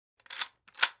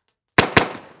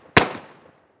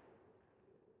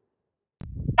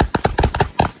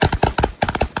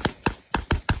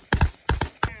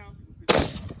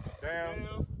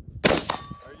Down. There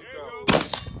you go.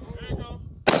 There you go.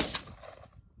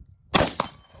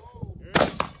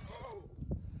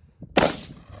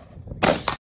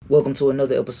 Welcome to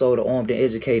another episode of Armed and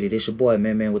Educated. It's your boy,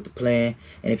 Man with the Plan.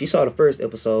 And if you saw the first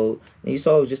episode, then you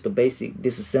saw it was just a basic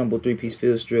disassembled 3-piece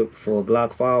field strip for a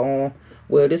Glock firearm.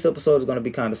 Well, this episode is going to be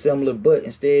kind of similar, but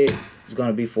instead it's going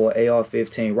to be for an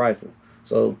AR-15 rifle.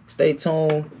 So stay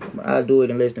tuned. I'll do it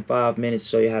in less than 5 minutes to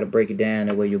show you how to break it down.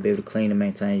 That way you'll be able to clean and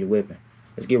maintain your weapon.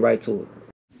 Let's get right to it.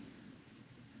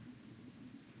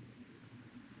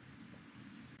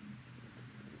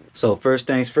 So first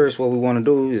things first, what we want to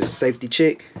do is a safety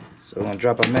check. So we're going to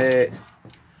drop our mag.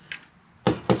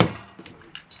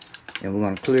 And we're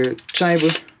going to clear the chamber.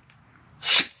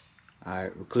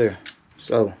 Alright, we're clear.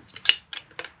 So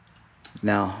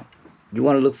now you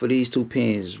want to look for these two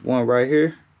pins. There's one right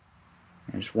here.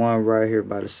 And there's one right here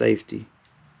by the safety.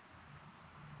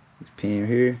 Pin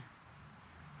here.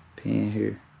 Pin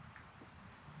here.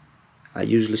 I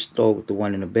usually start with the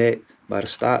one in the back by the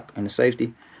stock and the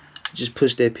safety. Just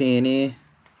push that pin in,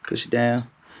 push it down.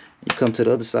 You come to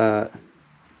the other side,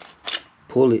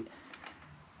 pull it.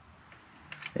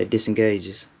 It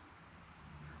disengages,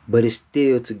 but it's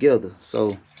still together.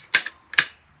 So you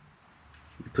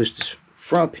push this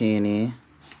front pin in,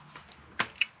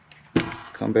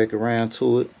 come back around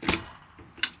to it,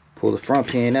 pull the front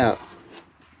pin out.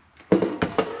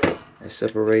 That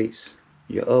separates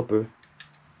your upper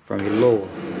from your lower.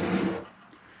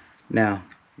 Now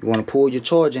you want to pull your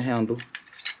charging handle.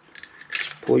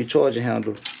 Pull your charging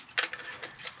handle.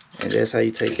 And that's how you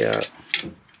take out.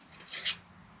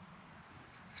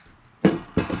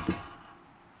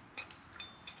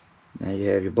 Now you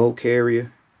have your bolt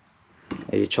carrier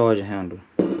and your charging handle.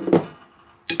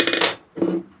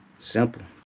 Simple.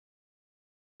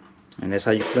 And that's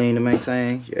how you clean and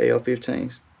maintain your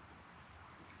AR-15s.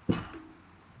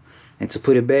 And to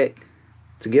put it back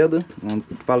together, I'm going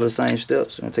to follow the same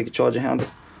steps. I'm going to take your charging handle.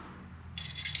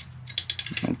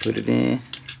 I'm going to put it in.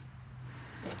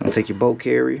 I'm going to take your bolt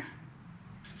carrier.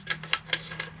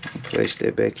 Place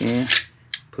that back in.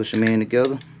 Push them in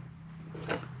together.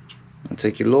 I'm going to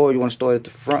take your lower. You want to start at the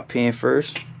front pin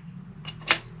first.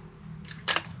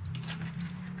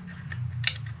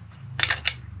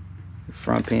 The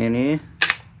front pin in.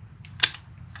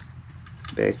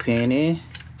 Back pin in.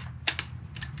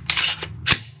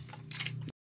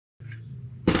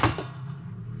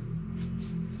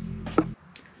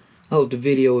 I hope the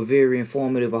video was very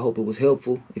informative. I hope it was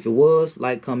helpful. If it was,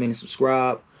 like, comment, and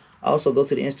subscribe. Also, go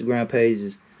to the Instagram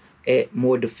pages at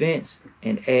More Defense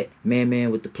and at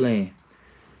Man with the Plan.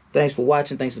 Thanks for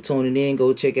watching. Thanks for tuning in.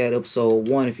 Go check out episode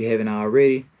 1 if you haven't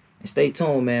already. And stay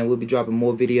tuned, man. We'll be dropping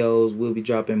more videos. We'll be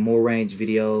dropping more range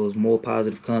videos, more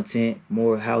positive content,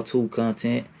 more how-to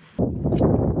content.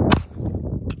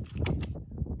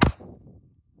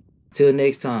 Till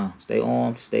next time, stay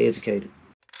armed, stay educated.